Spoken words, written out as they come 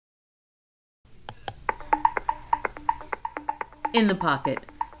In the Pocket,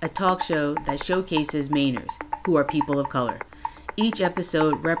 a talk show that showcases Mainers, who are people of color. Each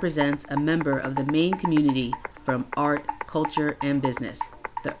episode represents a member of the Maine community from art, culture, and business,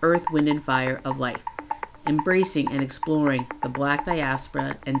 the earth, wind, and fire of life. Embracing and exploring the Black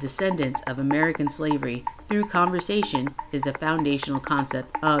diaspora and descendants of American slavery through conversation is the foundational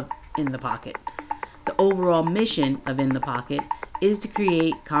concept of In the Pocket. The overall mission of In the Pocket is to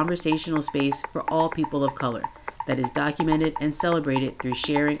create conversational space for all people of color that is documented and celebrated through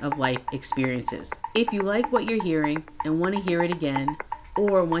sharing of life experiences. If you like what you're hearing and want to hear it again,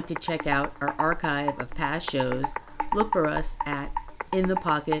 or want to check out our archive of past shows, look for us at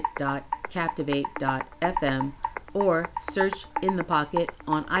inthepocket.captivate.fm or search In the Pocket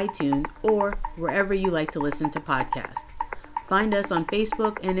on iTunes or wherever you like to listen to podcasts. Find us on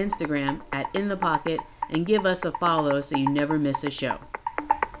Facebook and Instagram at In the Pocket and give us a follow so you never miss a show.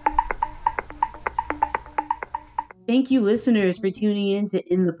 Thank you, listeners, for tuning in to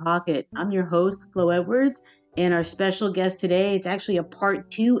In the Pocket. I'm your host, Flo Edwards, and our special guest today, it's actually a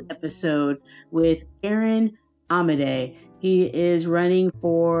part 2 episode with Aaron Amede. He is running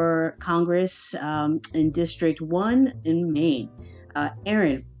for Congress in District 1 in Maine.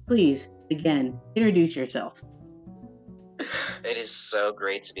 Aaron, please, again, introduce yourself. It is so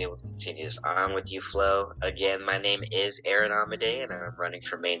great to be able to continue this on with you, Flo. Again, my name is Aaron Amede, and I'm running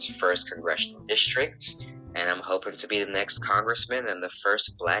for Maine's 1st Congressional District. And I'm hoping to be the next congressman and the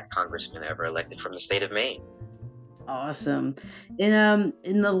first Black congressman ever elected from the state of Maine. Awesome. In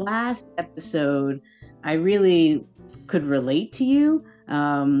the last episode, I really could relate to you,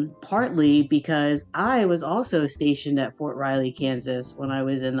 partly because I was also stationed at Fort Riley, Kansas when I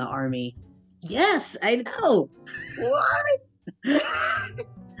was in the Army. Yes, I know. What?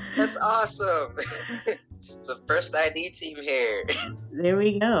 That's awesome. It's the first ID team here. There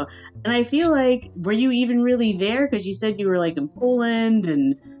we go. And I feel like, were you even really there? Because you said you were like in Poland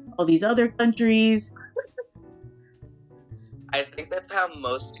and all these other countries. I think that's how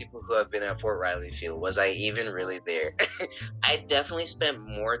most people who have been at Fort Riley feel. Was I even really there? I definitely spent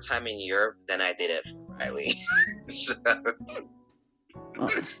more time in Europe than I did at Fort Riley. So,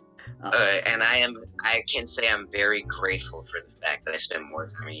 and I can say I'm very grateful for the fact that I spent more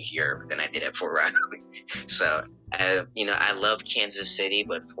time in Europe than I did at Fort Riley. So, I love Kansas City,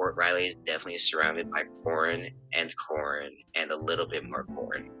 but Fort Riley is definitely surrounded by corn and a little bit more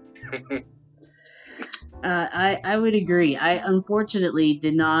corn. I would agree. I unfortunately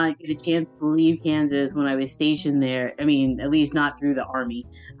did not get a chance to leave Kansas when I was stationed there. I mean, at least not through the Army.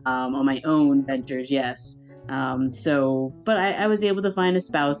 On my own ventures, yes. But I was able to find a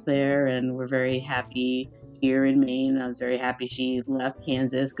spouse there, and we're very happy here in Maine. I was very happy she left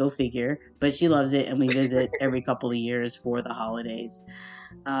Kansas, go figure, but she loves it, and we visit every couple of years for the holidays.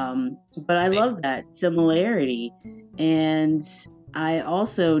 But I love that similarity. And I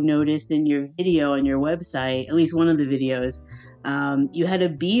also noticed in your video on your website, at least one of the videos, you had a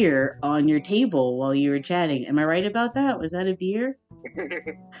beer on your table while you were chatting. Am I right about that? Was that a beer?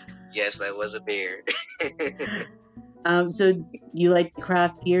 Yes, that was a beer. So you like the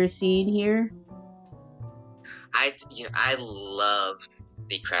craft beer scene here? I love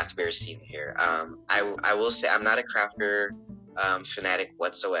the craft beer scene here. I will say I'm not a craft beer fanatic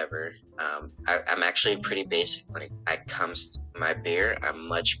whatsoever. I'm actually pretty basic when it comes to my beer. I'm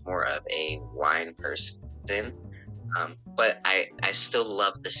much more of a wine person. But I still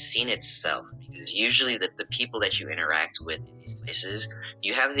love the scene itself, because usually the people that you interact with in these places,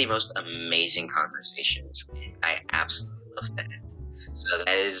 you have the most amazing conversations. I absolutely love that. So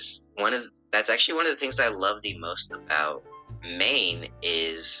that's actually one of the things that I love the most about Maine,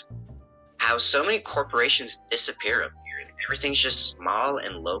 is how so many corporations disappear up here, and everything's just small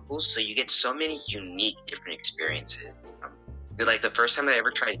and local, so you get so many unique different experiences. Like the first time I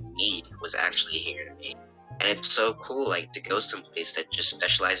ever tried mead was actually here in Maine. And it's so cool, like, to go someplace that just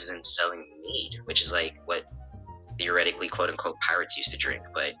specializes in selling mead, which is like what theoretically, quote unquote, pirates used to drink.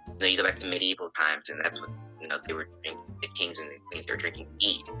 But you go back to medieval times, and that's what they were drinking. The kings and the queens, they were drinking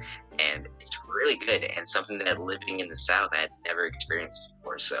mead, and it's really good, and something that living in the South I had never experienced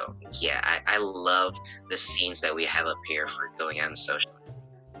before. So yeah, I love the scenes that we have up here for going out and socializing.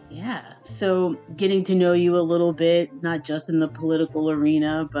 Yeah, so getting to know you a little bit, not just in the political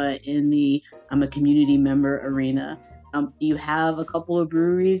arena, but in the I'm a community member arena. Do you have a couple of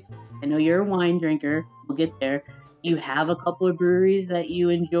breweries? I know you're a wine drinker. We'll get there. Do you have a couple of breweries that you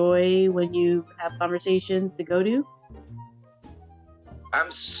enjoy when you have conversations to go to? I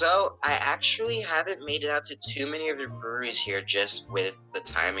actually haven't made it out to too many of the breweries here, just with the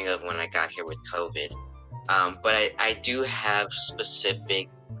timing of when I got here with COVID. But I do have specific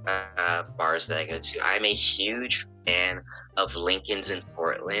bars that I go to. I'm a huge fan of Lincoln's in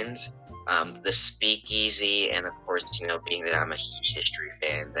Portland, the Speakeasy, and of course, being that I'm a huge history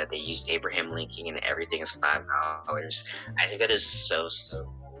fan, that they used Abraham Lincoln and everything is $5. I think that is so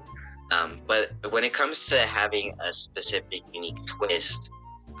cool. But when it comes to having a specific unique twist,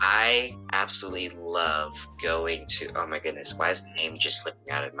 I absolutely love going to, oh my goodness, why is the name just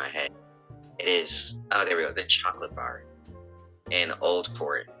slipping out of my head? It is, oh, there we go, the Chocolate Bar in Old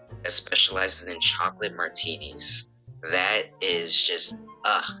Port that specializes in chocolate martinis. That is just,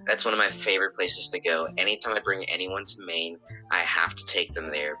 that's one of my favorite places to go. Anytime I bring anyone to Maine, I have to take them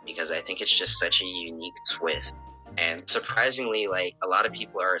there because I think it's just such a unique twist. And surprisingly, like, a lot of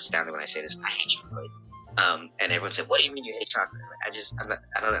people are astounded when I say this, I hate chocolate. And everyone said, what do you mean you hate chocolate? I don't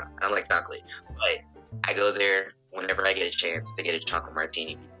know, I don't like chocolate. But I go there whenever I get a chance to get a chocolate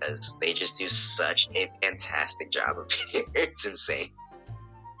martini because they just do such a fantastic job of it. It's insane.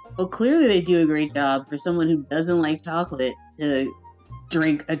 Well, clearly they do a great job for someone who doesn't like chocolate to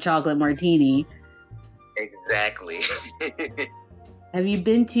drink a chocolate martini. Exactly. Have you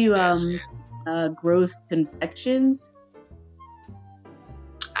been to Gross Confections?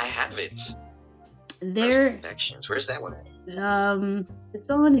 I haven't. There. Confections. Where's that one? It's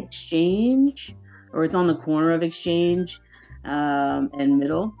on Exchange, or it's on the corner of Exchange, and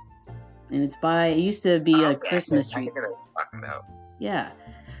Middle, and it's by. It used to be a Christmas tree. Yeah.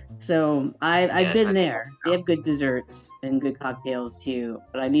 So I've been there. They have good desserts and good cocktails too,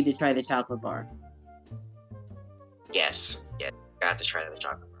 but I need to try the chocolate bar. Yes, got to try the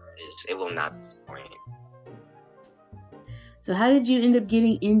chocolate bar. It will not disappoint. So how did you end up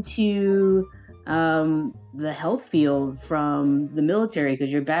getting into the health field from the military?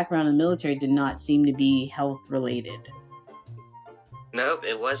 Because your background in the military did not seem to be health related. Nope,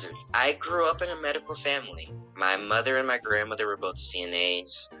 it wasn't. I grew up in a medical family. My mother and my grandmother were both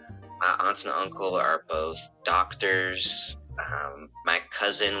CNAs. My aunts and uncle are both doctors. My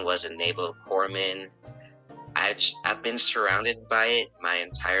cousin was a naval corpsman. I've been surrounded by it my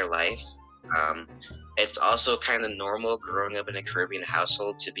entire life. It's also kind of normal growing up in a Caribbean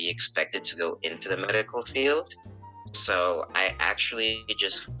household to be expected to go into the medical field. So I actually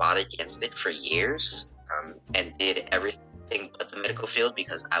just fought against it for years and did everything but the medical field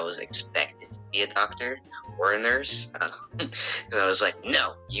because I was expected to be a doctor or a nurse. And I was like,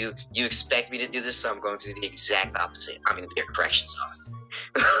 no, you expect me to do this, so I'm going to do the exact opposite. I'm going to be a corrections officer.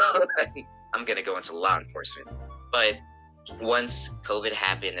 I'm going to go into law enforcement. But once COVID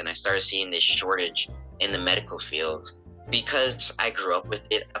happened and I started seeing this shortage in the medical field, because I grew up with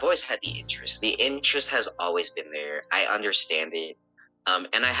it, I've always had the interest. The interest has always been there. I understand it.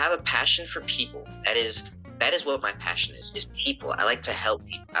 And I have a passion for people. That is what my passion is people. I like to help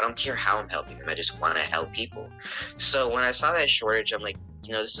people. I don't care how I'm helping them. I just want to help people. So when I saw that shortage, I'm like,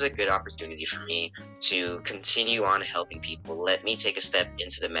 this is a good opportunity for me to continue on helping people. Let me take a step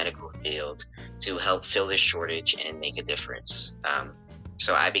into the medical field to help fill this shortage and make a difference.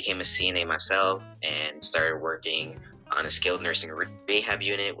 So I became a CNA myself and started working on a skilled nursing rehab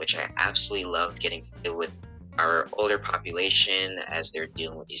unit, which I absolutely loved, getting to deal with our older population as they're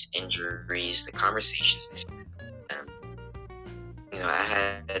dealing with these injuries, the conversations.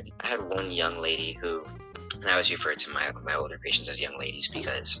 I had one young lady who, and I always refer to my older patients as young ladies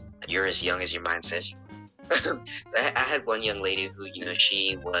because you're as young as your mind says you. I had one young lady who,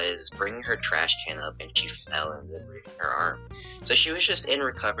 she was bringing her trash can up and she fell and breaking her arm. So she was just in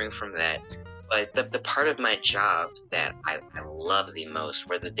recovering from that. But the part of my job that I love the most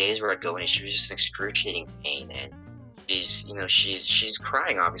were the days where I'd go in and she was just in excruciating pain, and she's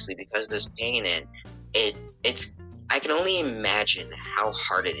crying obviously because of this pain, and it's I can only imagine how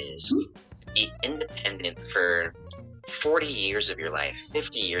hard it is to be independent for 40 years of your life,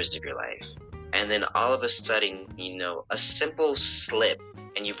 50 years of your life, and then all of a sudden, a simple slip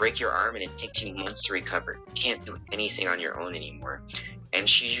and you break your arm and it takes you months to recover. You can't do anything on your own anymore. And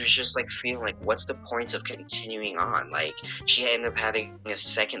she was just like feeling like, what's the point of continuing on? Like, she ended up having a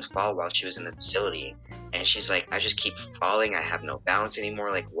second fall while she was in the facility. And she's like, I just keep falling. I have no balance anymore.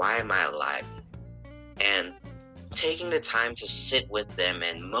 Like, why am I alive? And taking the time to sit with them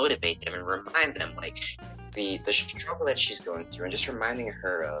and motivate them and remind them, like, the struggle that she's going through, and just reminding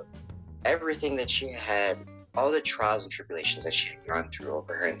her of everything that she had, all the trials and tribulations that she had gone through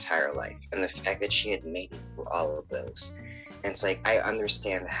over her entire life, and the fact that she had made it through all of those. And it's like, I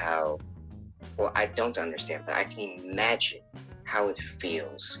understand how, well, I don't understand, but I can imagine how it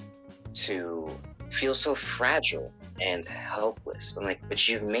feels to feel so fragile and helpless. I'm like, but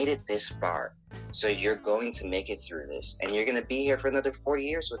you've made it this far, so you're going to make it through this, and you're going to be here for another 40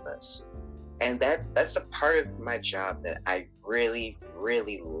 years with us. And that's a part of my job that I really,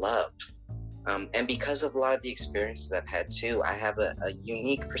 really love. And because of a lot of the experiences I've had too, I have a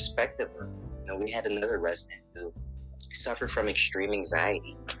unique perspective. We had another resident who suffered from extreme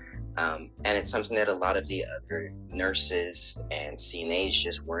anxiety. And it's something that a lot of the other nurses and CNAs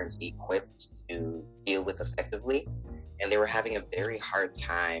just weren't equipped to deal with effectively. And they were having a very hard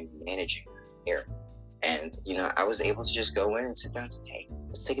time managing care. And, I was able to just go in and sit down and say, hey,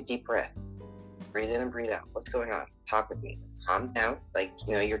 let's take a deep breath. Breathe in and breathe out. What's going on? Talk with me. Calm down.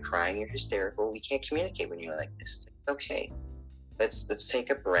 You're crying, you're hysterical. We can't communicate when you're like this. It's okay. Let's take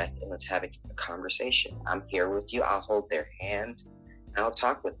a breath and let's have a conversation. I'm here with you. I'll hold their hand and I'll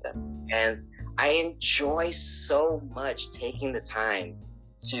talk with them. And I enjoy so much taking the time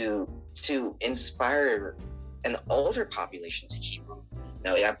to inspire an older population to keep on.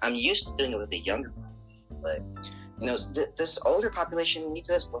 I'm used to doing it with the younger population, but this older population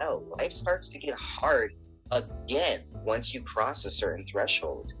needs it as well. Life starts to get hard again once you cross a certain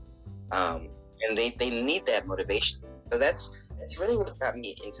threshold, and they need that motivation. So that's really what got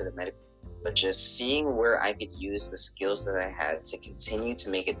me into the medical, but just seeing where I could use the skills that I had to continue to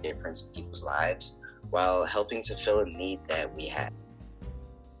make a difference in people's lives while helping to fill a need that we had.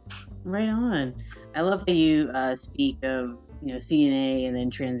 Right on. I love how you speak of CNA and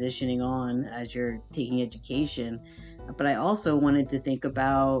then transitioning on as you're taking education. But I also wanted to think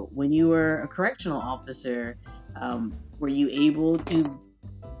about when you were a correctional officer, were you able to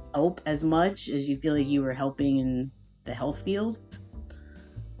help as much as you feel like you were helping in the health field?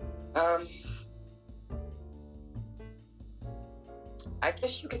 I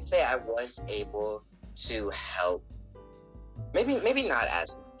guess you could say I was able to help. Maybe not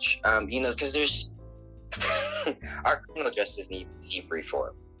as much. Because there's our criminal justice needs deep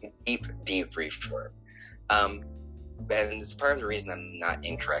reform. Deep reform. And it's part of the reason I'm not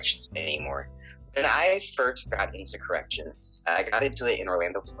in corrections anymore. When I first got into corrections, I got into it in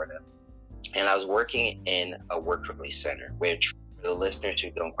Orlando, Florida. And I was working in a work release center, which for the listeners who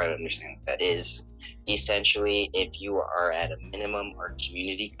don't quite understand what that is, essentially, if you are at a minimum or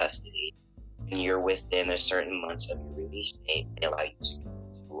community custody and you're within a certain months of your release date, they allow you to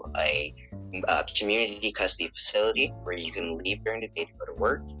go to a community custody facility where you can leave during the day to go to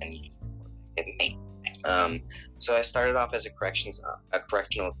work and you can work at night. So I started off as a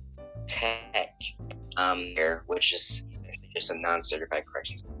correctional tech there, which is just a non-certified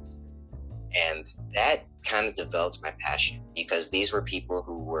corrections officer. And that kind of developed my passion because these were people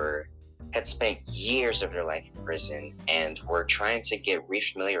who had spent years of their life in prison and were trying to get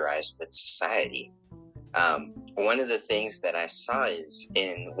refamiliarized with society. One of the things that I saw is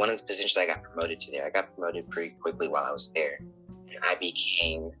in one of the positions I got promoted to there, I got promoted pretty quickly while I was there. And I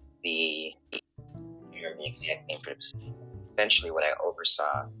became the exact name for the position. Essentially what I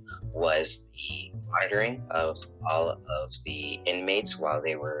oversaw was the monitoring of all of the inmates while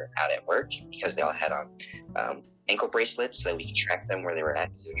they were out at work, because they all had on ankle bracelets so that we could track them where they were at,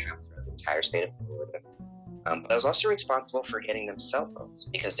 because they were traveling throughout the entire state of Florida. But I was also responsible for getting them cell phones,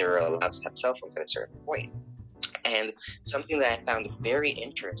 because they were allowed to have cell phones at a certain point. And something that I found very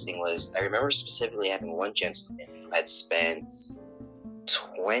interesting was, I remember specifically having one gentleman who had spent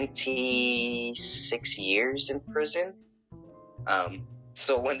 26 years in prison.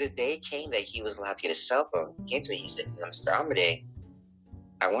 So when the day came that he was allowed to get a cell phone, he came to me, he said, Mr. Amede,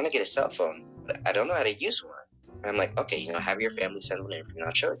 I want to get a cell phone, but I don't know how to use one. And I'm like, okay, have your family send one in for me, and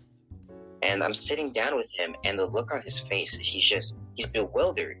I'll show it. And I'm sitting down with him, and the look on his face, he's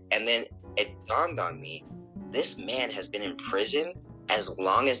bewildered. And then it dawned on me, this man has been in prison as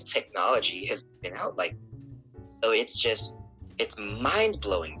long as technology has been out. So it's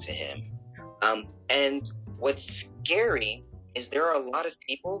mind-blowing to him. And what's scary is there are a lot of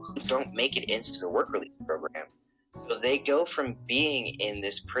people who don't make it into the work release program. So they go from being in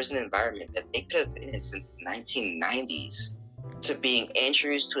this prison environment that they could have been in since the 1990s to being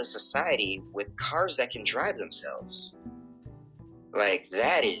introduced to a society with cars that can drive themselves. The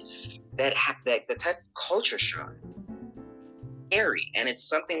type of culture shock is scary, and it's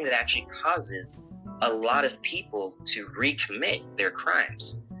something that actually causes a lot of people to recommit their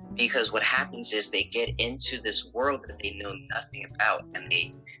crimes. Because what happens is they get into this world that they know nothing about, and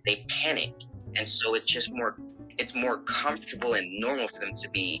they panic. And so it's more comfortable and normal for them to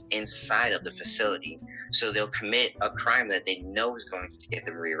be inside of the facility. So they'll commit a crime that they know is going to get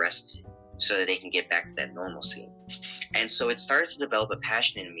them rearrested so that they can get back to that normalcy. And so it started to develop a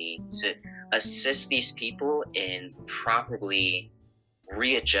passion in me to assist these people in properly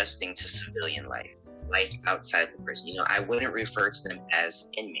readjusting to civilian life outside of the prison. I wouldn't refer to them as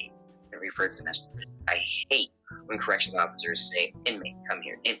inmates. I refer to them as prisoners. I hate when corrections officers say, inmate, come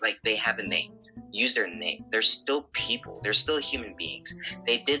here, and like they have a name, use their name. They're still people. They're still human beings.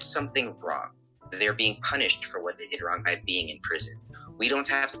 They did something wrong. They're being punished for what they did wrong by being in prison. We don't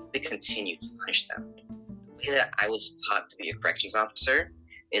have to continue to punish them. The way that I was taught to be a corrections officer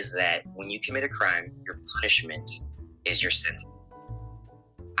is that when you commit a crime, your punishment is your sentence.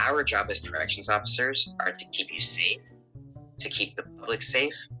 Our job as corrections officers are to keep you safe, to keep the public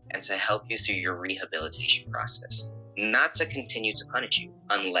safe, and to help you through your rehabilitation process. Not to continue to punish you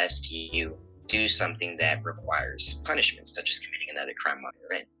unless you do something that requires punishment, such as committing another crime while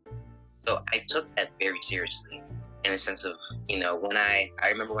you're in. So I took that very seriously in the sense of, when I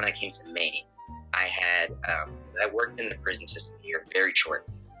remember when I came to Maine, I had, because I worked in the prison system here very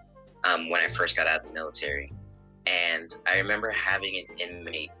shortly when I first got out of the military. And I remember having an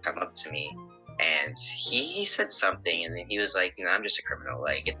inmate come up to me, and he said something, and then he was like, I'm just a criminal.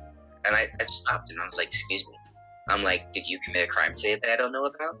 And I stopped, and I was like, excuse me. I'm like, did you commit a crime today that I don't know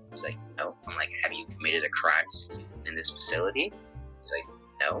about? He was like, no. I'm like, have you committed a crime in this facility? He's like,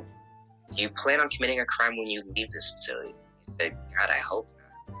 no. Do you plan on committing a crime when you leave this facility? He said, God, I hope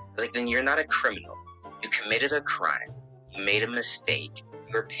not. I was like, then you're not a criminal. You committed a crime. You made a mistake.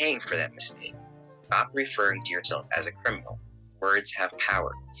 You're paying for that mistake. Stop referring to yourself as a criminal. Words have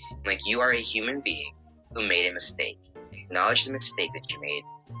power. Like, you are a human being who made a mistake. Acknowledge the mistake that you made,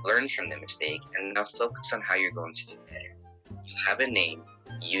 learn from the mistake, and now focus on how you're going to do better. You have a name,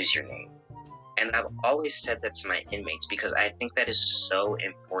 use your name. And I've always said that to my inmates because I think that is so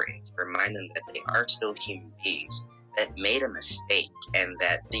important to remind them that they are still human beings that made a mistake, and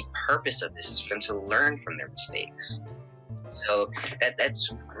that the purpose of this is for them to learn from their mistakes. So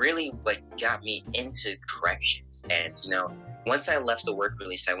that's really what got me into corrections. And, once I left the work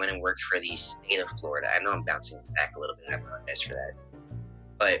release, I went and worked for the state of Florida. I know I'm bouncing back a little bit. I apologize for that.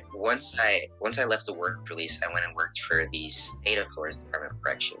 But once I left the work release, I went and worked for the state of Florida's Department of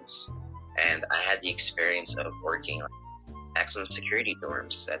Corrections. And I had the experience of working maximum security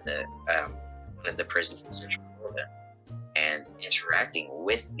dorms at one of the prisons in Central Florida, and interacting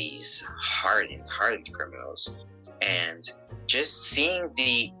with these hardened criminals, and just seeing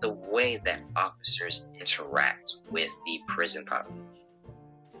the way that officers interact with the prison population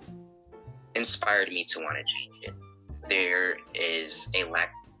inspired me to want to change it. There is a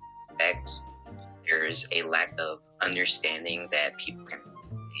lack of respect. There's a lack of understanding that people can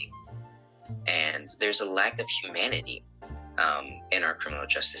make mistakes. And there's a lack of humanity in our criminal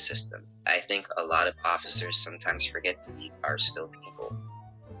justice system. I think a lot of officers sometimes forget that these are still people.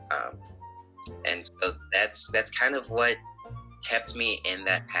 And so that's kind of what kept me in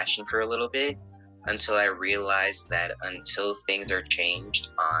that passion for a little bit, until I realized that until things are changed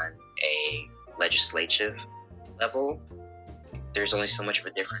on a legislative level, there's only so much of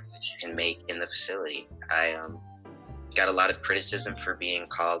a difference that you can make in the facility. I got a lot of criticism for being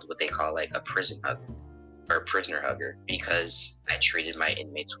called what they call like a prison hugger or a prisoner hugger, because I treated my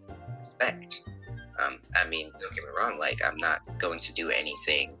inmates with respect. Don't get me wrong, I'm not going to do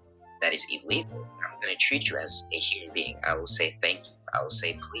anything that is illegal. I'm going to treat you as a human being. I will say thank you. I will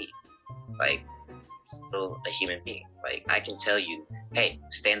say please. You're still a human being. I can tell you, hey,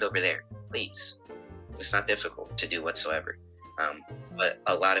 stand over there, please. It's not difficult to do whatsoever. But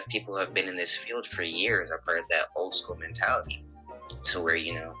a lot of people who have been in this field for years are part of that old school mentality, to where,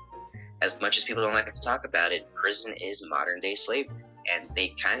 as much as people don't like to talk about it, prison is modern day slavery, and they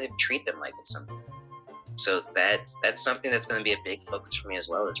kind of treat them like it's something. So that's something that's going to be a big focus for me as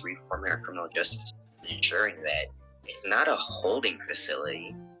well, is reforming our criminal justice system, and ensuring that it's not a holding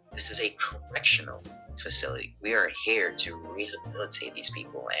facility. This is a correctional facility. We are here to rehabilitate these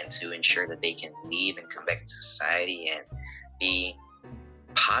people and to ensure that they can leave and come back into society and be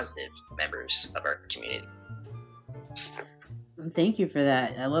positive members of our community. Thank you for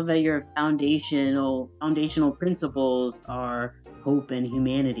that. I love that your foundational principles are hope and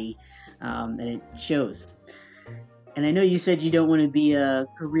humanity, and it shows. And I know you said you don't want to be a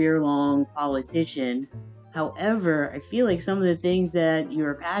career-long politician. However, I feel like some of the things that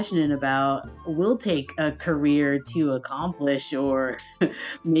you're passionate about will take a career to accomplish or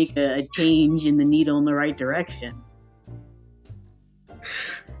make a change in the needle in the right direction.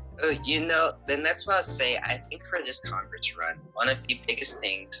 Then that's what I'll say. I think for this Congress run, one of the biggest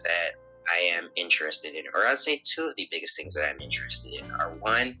things that I am interested in, or I'd say two of the biggest things that I'm interested in, are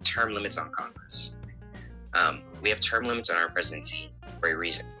one, term limits on Congress. We have term limits on our presidency for a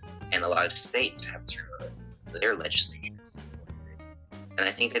reason, and a lot of states have term limits for their legislatures. And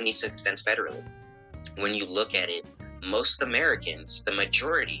I think that needs to extend federally. When you look at it, the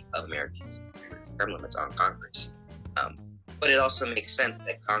majority of Americans, have term limits on Congress. But it also makes sense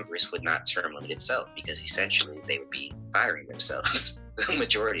that Congress would not term limit itself, because essentially they would be firing themselves, the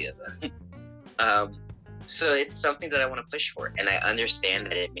majority of them. So it's something that I want to push for, and I understand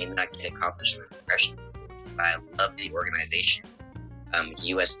that it may not get accomplished in the Congressional, but I love the organization,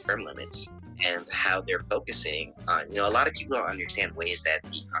 U.S. term limits, and how they're focusing on, a lot of people don't understand ways that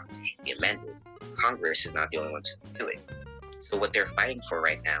the Constitution can be amended. Congress is not the only ones who can do it. So what they're fighting for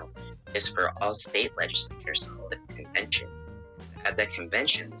right now is for all state legislatures to hold a convention. At that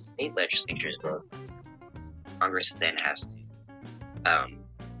convention, the state legislatures vote. Congress then has to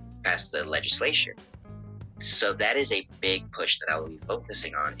pass the legislation. So that is a big push that I will be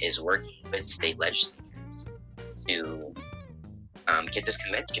focusing on, is working with state legislatures to get this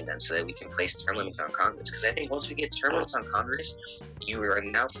convention done so that we can place term limits on Congress. Because I think once we get term limits on Congress, you are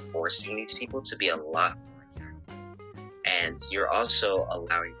now forcing these people to be a lot more accountable. And you're also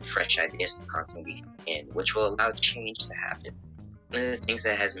allowing fresh ideas to constantly come in, which will allow change to happen. One of the things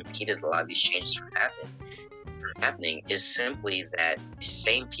that has impeded a lot of these changes from happening is simply that the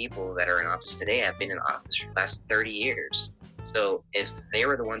same people that are in office today have been in office for the last 30 years. So if they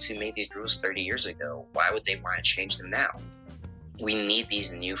were the ones who made these rules 30 years ago, why would they want to change them now? We need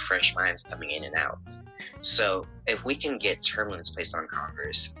these new, fresh minds coming in and out. So if we can get term limits placed on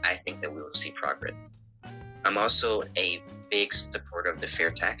Congress, I think that we will see progress. I'm also a big supporter of the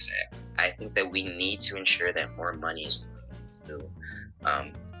Fair Tax Act. I think that we need to ensure that more money is going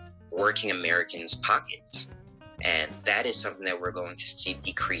to working Americans' pockets. And that is something that we're going to see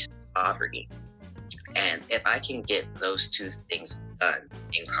decrease poverty. And if I can get those two things done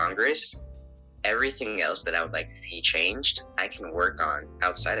in Congress, everything else that I would like to see changed, I can work on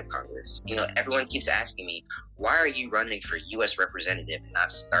outside of Congress. Everyone keeps asking me, why are you running for U.S. representative and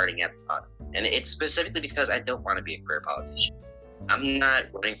not starting at the bottom? And it's specifically because I don't want to be a career politician. I'm not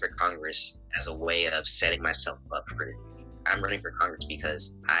running for Congress as a way of setting myself up for it. I'm running for Congress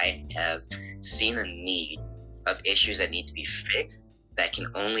because I have seen a need of issues that need to be fixed that can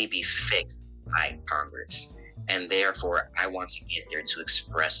only be fixed by Congress. And therefore, I want to get there to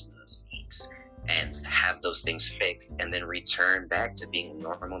express those needs and have those things fixed and then return back to being a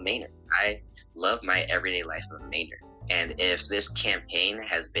normal Mainer. I love my everyday life of a Mainer. And if this campaign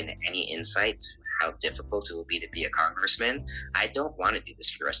has been any insight to how difficult it will be to be a congressman, I don't want to do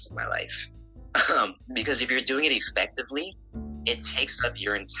this for the rest of my life. Because if you're doing it effectively, it takes up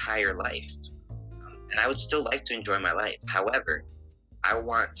your entire life. And I would still like to enjoy my life. However, I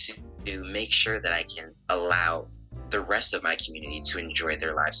want to make sure that I can allow the rest of my community to enjoy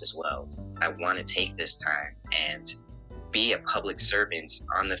their lives as well. I want to take this time and be a public servant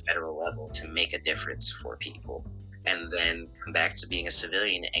on the federal level to make a difference for people, and then come back to being a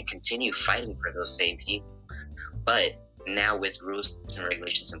civilian and continue fighting for those same people. But now with rules and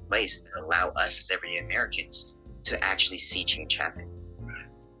regulations in place that allow us as everyday Americans to actually see change happen.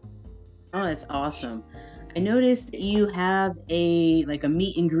 Oh, that's awesome. I noticed that you have a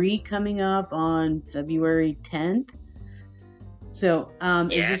meet and greet coming up on February 10th. So,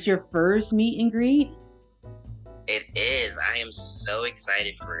 Is this your first meet and greet? It is. I am so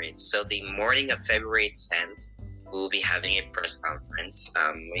excited for it. So the morning of February 10th, we'll be having a press conference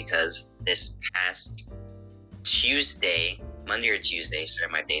because this past Tuesday, Monday or Tuesday, so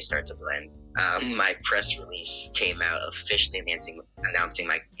my day starts to blend, my press release came out officially announcing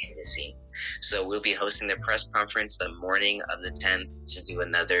my candidacy. So we'll be hosting the press conference the morning of the 10th to do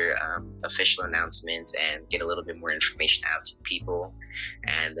another official announcement and get a little bit more information out to people.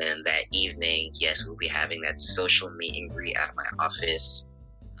 And then that evening, yes, we'll be having that social meet and greet at my office.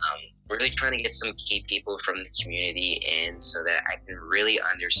 Really trying to get some key people from the community in so that I can really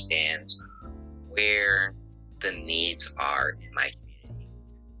understand where the needs are in my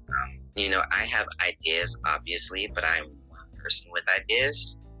community. I have ideas, obviously, but I'm one person with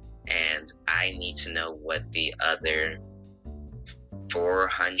ideas, and I need to know what the other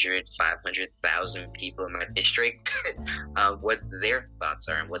 400, 500,000 people in my district, what their thoughts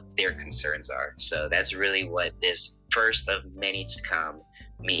are and what their concerns are. So that's really what this first of many to come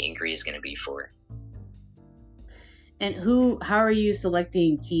meet and greet is going to be for. And how are you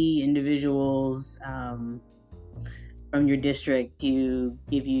selecting key individuals from your district to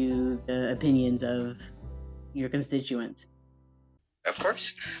give you the opinions of your constituents? Of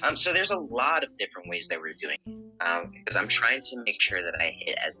course. So there's a lot of different ways that we're doing it, because I'm trying to make sure that I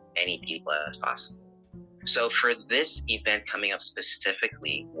hit as many people as possible. So for this event coming up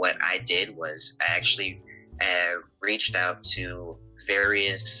specifically, what I did was I actually reached out to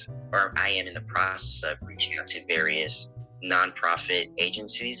I am in the process of reaching out to various nonprofit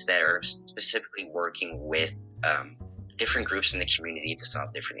agencies that are specifically working with different groups in the community to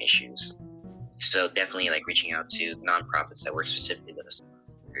solve different issues. So definitely like reaching out to nonprofits that work specifically with us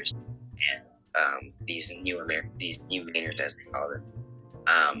and these new Mainers, as they call them,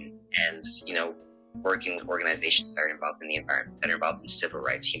 and working with organizations that are involved in the environment, that are involved in civil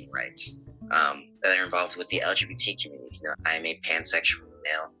rights, human rights, that are involved with the LGBT community. I am a pansexual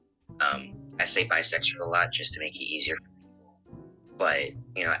male. I say bisexual a lot just to make it easier for people. But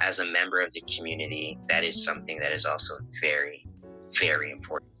as a member of the community, that is something that is also very, very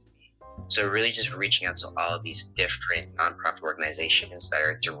important to me. So really just reaching out to all of these different nonprofit organizations that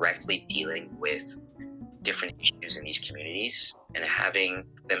are directly dealing with different issues in these communities and having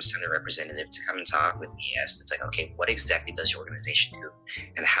them send a representative to come and talk with me. It's like, okay, what exactly does your organization do,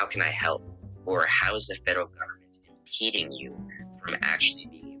 and how can I help, or how is the federal government impeding you from actually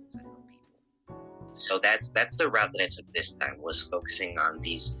being able to help people? So that's the route that I took this time, was focusing on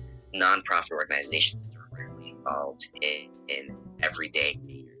these nonprofit organizations directly involved in everyday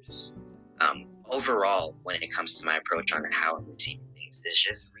matters. Overall, when it comes to my approach on how I'm receiving things, is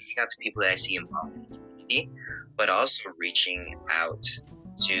just reaching out to people that I see involved in the community, but also reaching out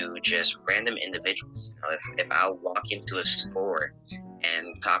to just random individuals. If I'll walk into a store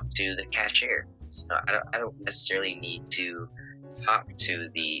and talk to the cashier, I don't necessarily need to talk to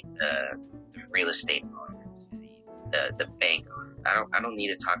the real estate owner, the bank owner. I don't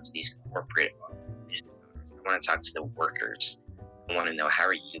need to talk to these corporate business owners. I want to talk to the workers. I want to know, how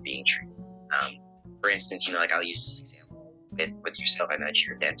are you being treated? For instance, like I'll use this example with yourself. I know that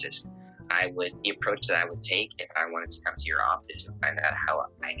you're a dentist. The approach that I would take if I wanted to come to your office and find out how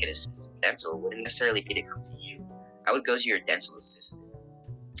I could assist with dental wouldn't necessarily be to come to you. I would go to your dental assistant.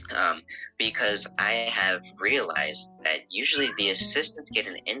 Because I have realized that usually the assistants get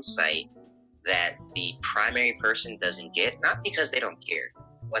an insight that the primary person doesn't get, not because they don't care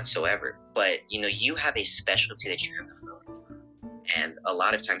whatsoever, but you have a specialty that you have to focus on. And a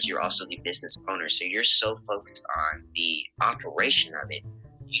lot of times you're also the business owner, so you're so focused on the operation of it,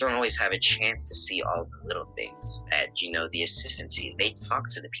 you don't always have a chance to see all the little things that the assistant sees. They talk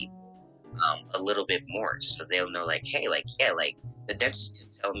to the people a little bit more, so they'll know, like, hey, the dentist can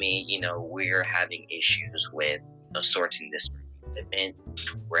tell me, we're having issues with sorting this equipment,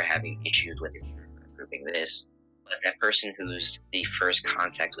 we're having issues with insurance not approving this. But that person who's the first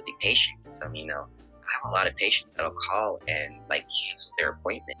contact with the patient can tell me, I have a lot of patients that'll call and cancel their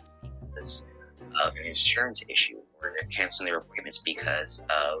appointments because of an insurance issue, or they're canceling their appointments because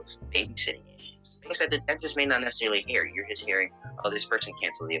of babysitting issues. Things that the dentist may not necessarily hear. You're just hearing, oh, this person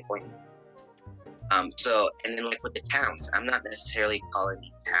canceled the appointment. And then with the towns, I'm not necessarily calling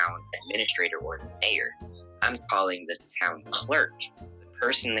the town administrator or the mayor. I'm calling the town clerk, the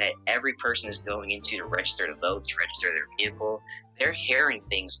person that every person is going into to register to vote, to register their vehicle. They're hearing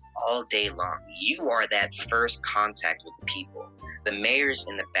things all day long. You are that first contact with the people. The mayor's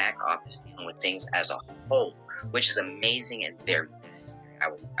in the back office dealing with things as a whole, which is amazing and very necessary.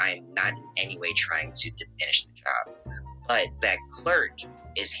 I am not in any way trying to diminish the job. But that clerk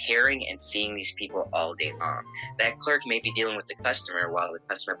is hearing and seeing these people all day long. That clerk may be dealing with the customer while the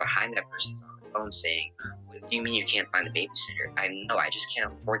customer behind that person's on the phone saying, what do you mean you can't find a babysitter? I know, I just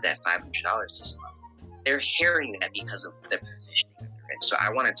can't afford that $500 this month. They're hearing that because of the positioning that they're in. So I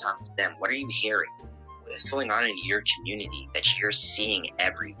want to talk to them. What are you hearing? What is going on in your community that you're seeing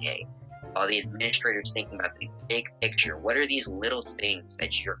every day? While the administrator's thinking about the big picture, what are these little things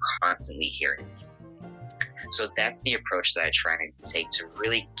that you're constantly hearing? So that's the approach that I try to take to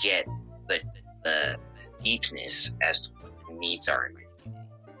really get the deepness as to what the needs are in my community.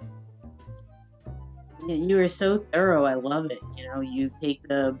 Yeah, you are so thorough. I love it. You take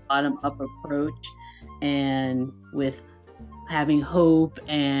the bottom-up approach, and with having hope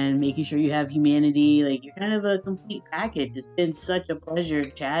and making sure you have humanity, you're kind of a complete package. It's been such a pleasure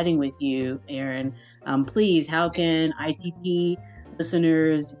chatting with you, Aaron. Please, how can ITP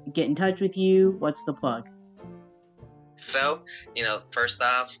listeners get in touch with you? What's the plug? So, first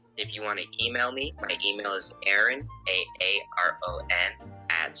off, if you want to email me, my email is Aaron, AARON,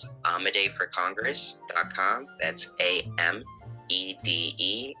 at AmedeForCongress.com. That's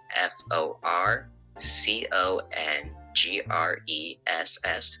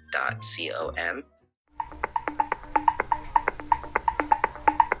AMEDEFORCONGRESS.com.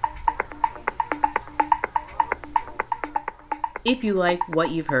 If you like what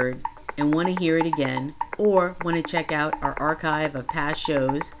you've heard and want to hear it again, or want to check out our archive of past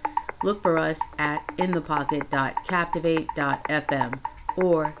shows, look for us at inthepocket.captivate.fm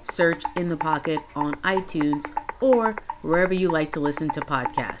or search In the Pocket on iTunes or wherever you like to listen to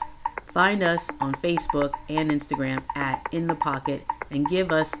podcasts. Find us on Facebook and Instagram at In the Pocket and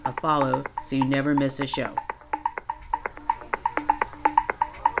give us a follow so you never miss a show.